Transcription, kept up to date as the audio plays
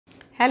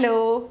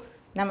Hello,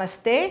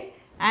 Namaste.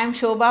 I am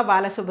Shobha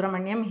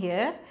Balasubramaniam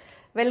here.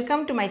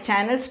 Welcome to my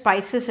channel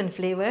Spices and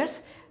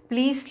Flavors.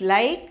 Please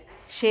like,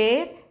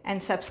 share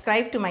and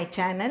subscribe to my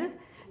channel.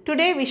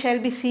 Today we shall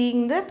be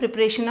seeing the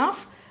preparation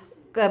of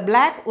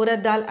Black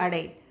Urad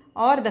Adai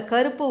or the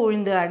Karuppu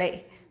ULundu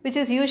Adai, which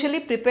is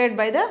usually prepared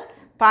by the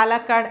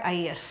Palakkad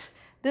Iers.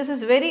 This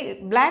is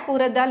Black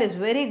Urad Dal is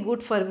very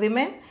good for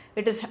women.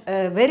 It is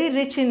very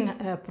rich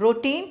in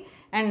protein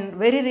and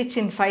very rich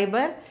in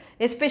fiber,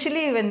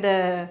 especially when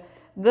the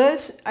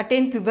girls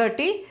attain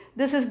puberty.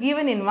 This is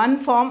given in one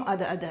form or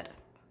the other.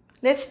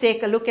 Let's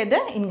take a look at the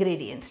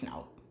ingredients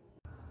now.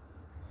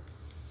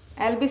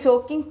 I will be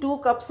soaking 2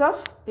 cups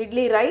of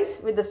idli rice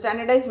with the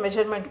standardized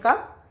measurement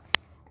cup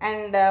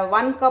and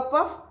 1 cup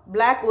of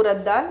black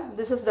urad dal.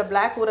 This is the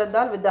black urad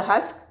dal with the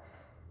husk,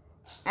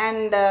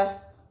 and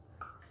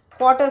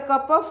quarter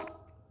cup of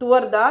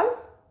Toor Dhal,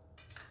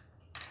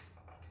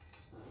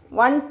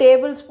 1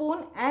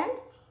 tablespoon and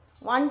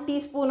 1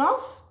 teaspoon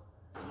of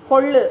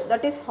kollu,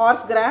 that is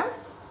horse gram,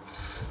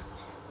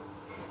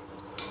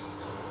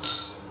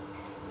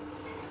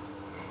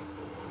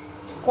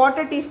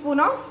 quarter teaspoon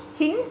of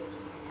hing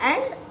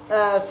and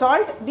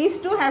salt. These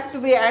two have to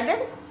be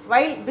added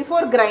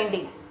before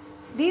grinding.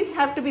 These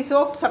have to be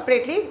soaked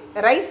separately,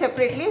 rice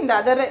separately and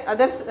the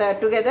others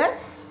together.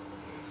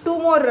 2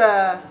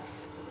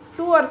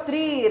 or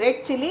 3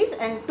 red chillies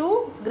and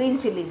 2 green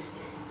chillies.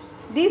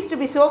 These to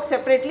be soaked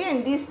separately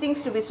and these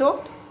things to be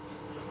soaked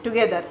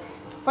together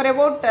for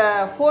about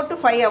 4 to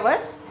 5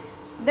 hours.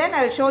 Then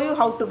I will show you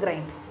how to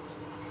grind.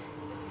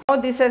 Now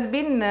this has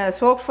been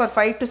soaked for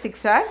 5 to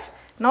 6 hours.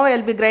 Now I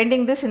will be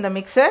grinding this in the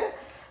mixer.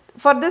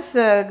 For this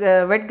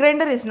wet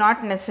grinder is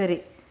not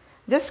necessary.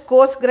 Just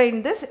coarse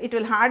grind this. It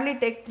will hardly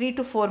take 3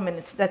 to 4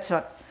 minutes. That's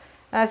all.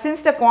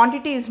 Since the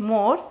quantity is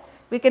more,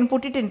 we can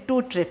put it in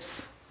 2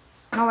 trips.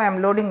 Now I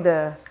am loading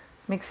the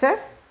mixer.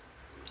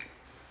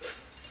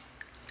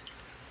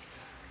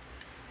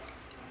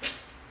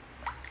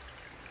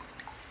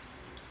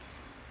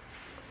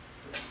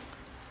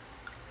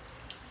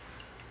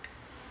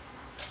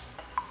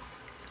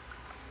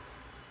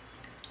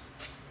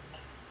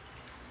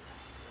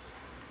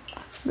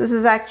 This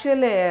is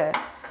actually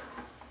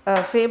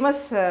a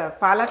famous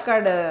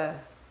Palakkad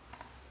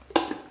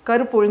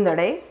Karuppu ULundu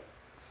Adai.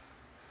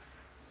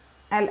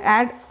 I will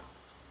add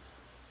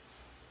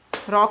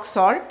rock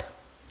salt,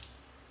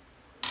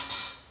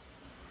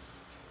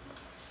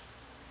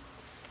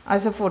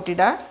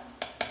 asafoetida,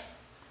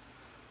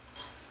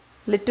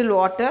 little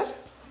water,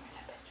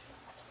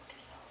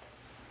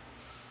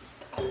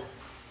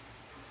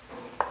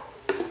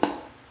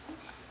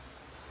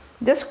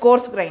 just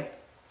coarse grind.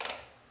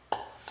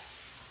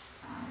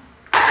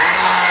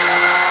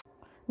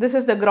 This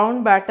is the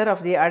ground batter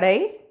of the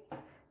adai.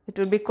 It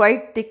will be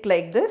quite thick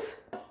like this.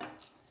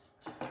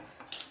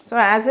 So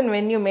as and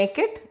when you make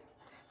it,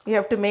 you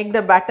have to make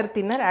the batter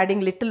thinner, adding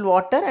little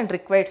water and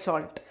required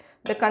salt.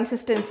 The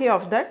consistency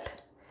of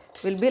that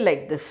will be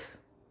like this.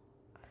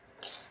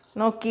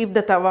 Now keep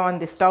the tawa on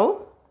the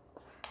stove.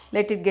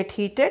 Let it get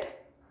heated.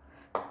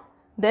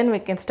 Then we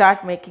can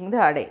start making the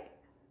adai.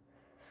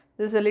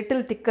 This is a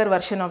little thicker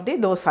version of the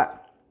dosa.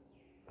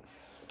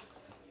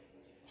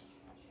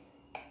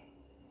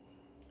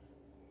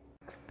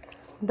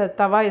 The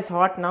tawa is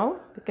hot now.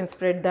 We can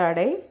spread the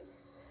adai.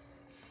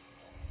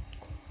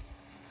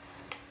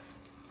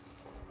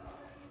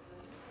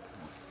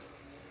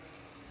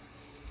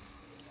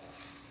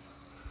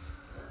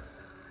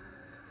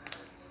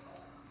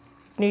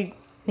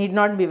 Need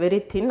not be very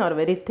thin or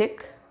very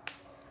thick.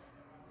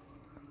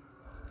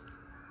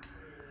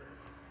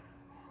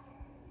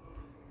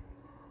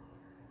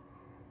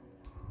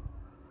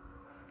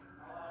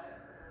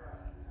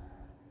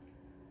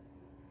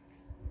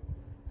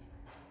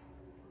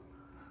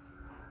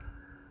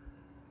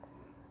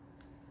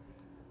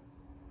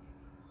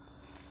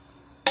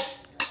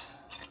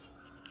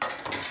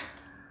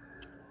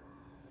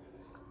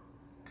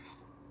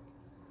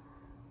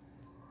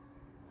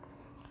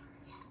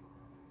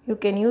 You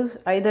can use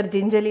either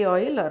gingerly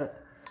oil or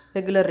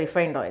regular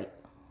refined oil.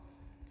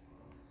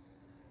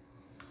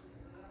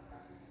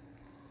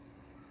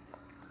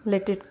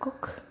 Let it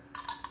cook.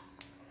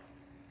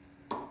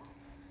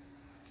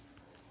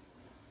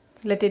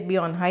 Let it be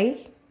on high.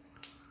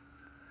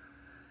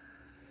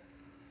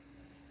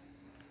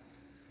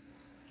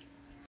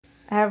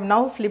 I have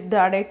now flipped the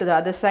adai to the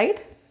other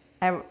side.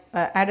 I have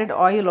added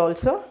oil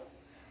also.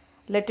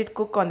 Let it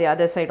cook on the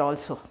other side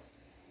also.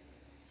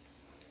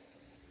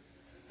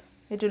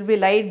 It will be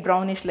light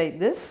brownish like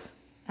this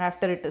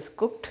after it is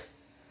cooked.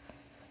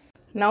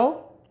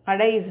 Now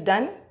adai is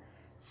done.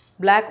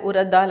 Black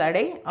Urad Dal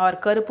adai or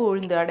Karuppu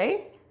ULundu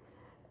Adai.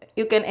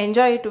 You can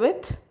enjoy it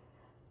with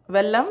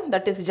vellam,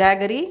 that is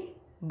jaggery,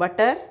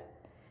 butter,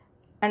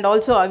 and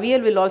also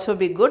avial will also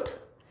be good.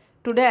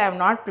 Today I have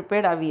not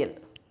prepared avial.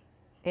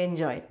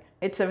 Enjoy.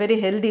 It's a very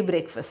healthy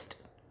breakfast.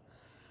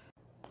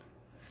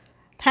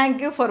 Thank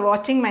you for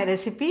watching my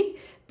recipe.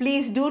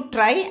 Please do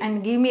try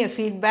and give me a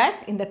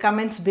feedback in the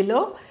comments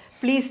below.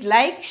 Please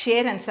like,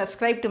 share and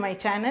subscribe to my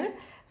channel.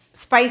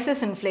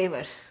 spices and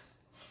flavors.